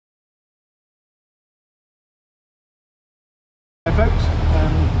Hi folks,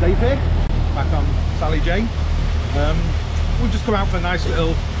 Dave here, back on Sally Jane. We've just come out for a nice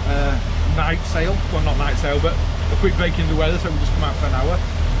little night sail, well not night sail but a quick break in the weather, so we've just come out for an hour.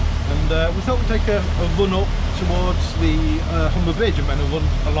 And we thought we'd take a run up towards the Humber Bridge and then a run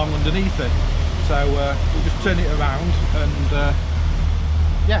along underneath it. So we'll just turn it around and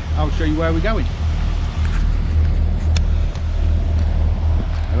yeah, I'll show you where we're going.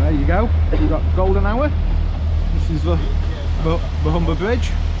 So there you go, we've got golden hour. This is the Humber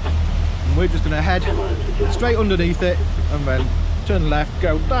Bridge, and we're just going to head straight underneath it and then turn left,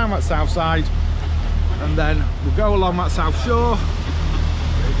 go down that south side, and then we'll go along that south shore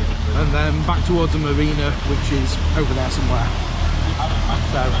and then back towards the marina, which is over there somewhere.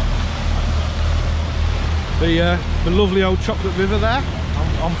 So the lovely old chocolate river there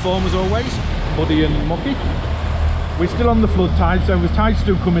on form as always, muddy and mucky. We're still on the flood tide, so the tide's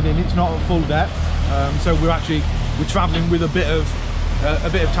still coming in, it's not at full depth, so we're travelling with a bit of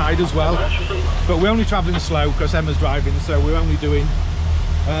tide as well, but we're only travelling slow because Emma's driving, so we're only doing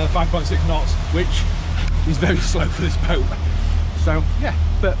 5.6 knots, which is very slow for this boat. So yeah,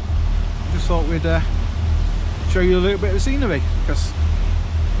 but just thought we'd show you a little bit of scenery, because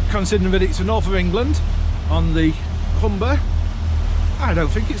considering that it's the north of England on the Humber, I don't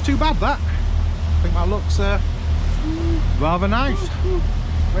think it's too bad. That I think that looks rather nice.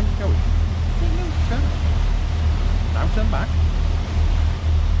 Where are you going? Now turn back.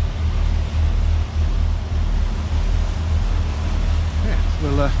 Yeah,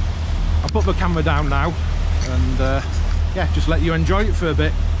 well, I'll put the camera down now and yeah, just let you enjoy it for a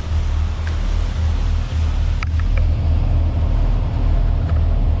bit.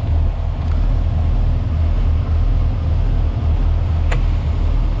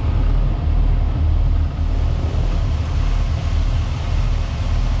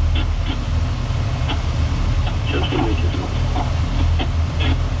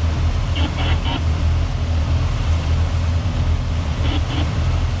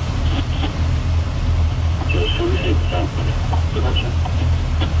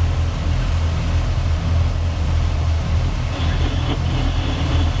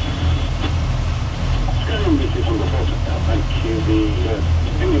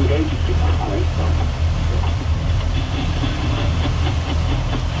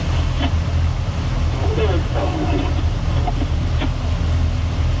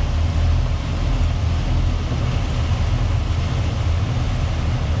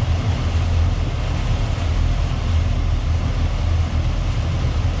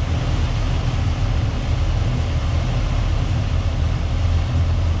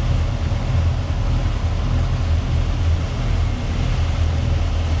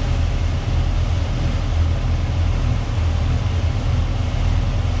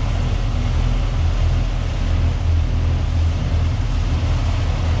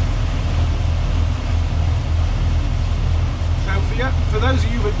 For those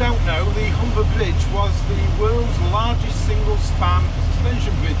of you who don't know, the Humber Bridge was the world's largest single-span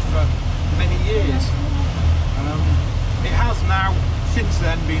suspension bridge for many years. It has now, since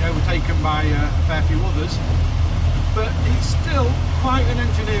then, been overtaken by a fair few others, but it's still quite an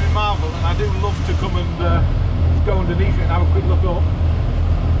engineering marvel, and I do love to come and go underneath it and have a quick look up.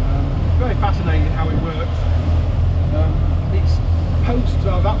 It's very fascinating how it works. Its posts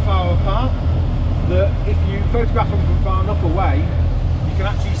are that far apart that if you photograph them from far enough away, you can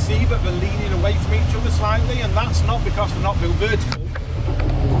actually see that they're leaning away from each other slightly, and that's not because they're not built vertical,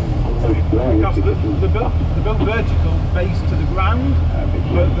 because they're built vertical base to the ground, but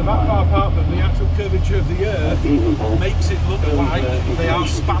they're that far apart that the actual curvature of the earth makes it look like they are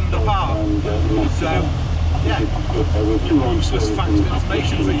spanned apart. So yeah, useless facts of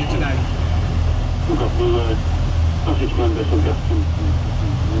information for you today.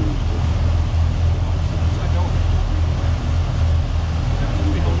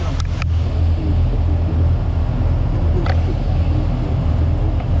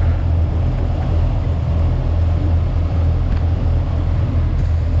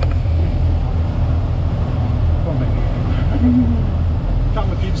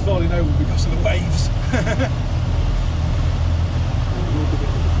 Camera keeps falling over because of the waves.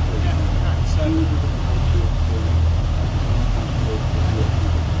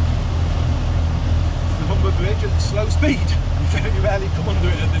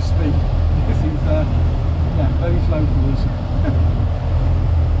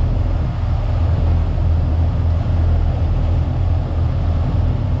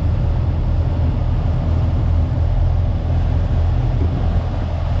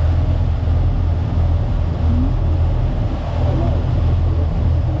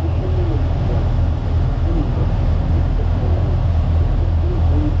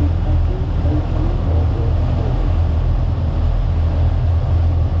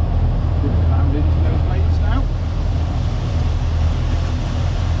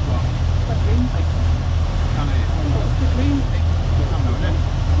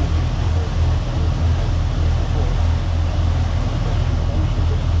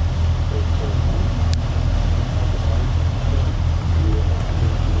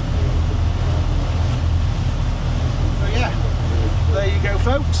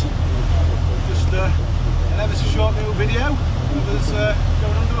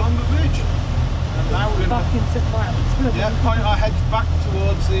 Yeah, point our heads back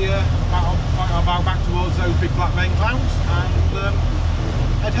towards the point our bow back towards those big black rain clouds, and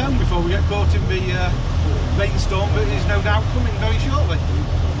head home before we get caught in the rainstorm that is no doubt coming very shortly.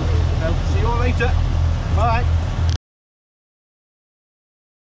 So see you all later. Bye.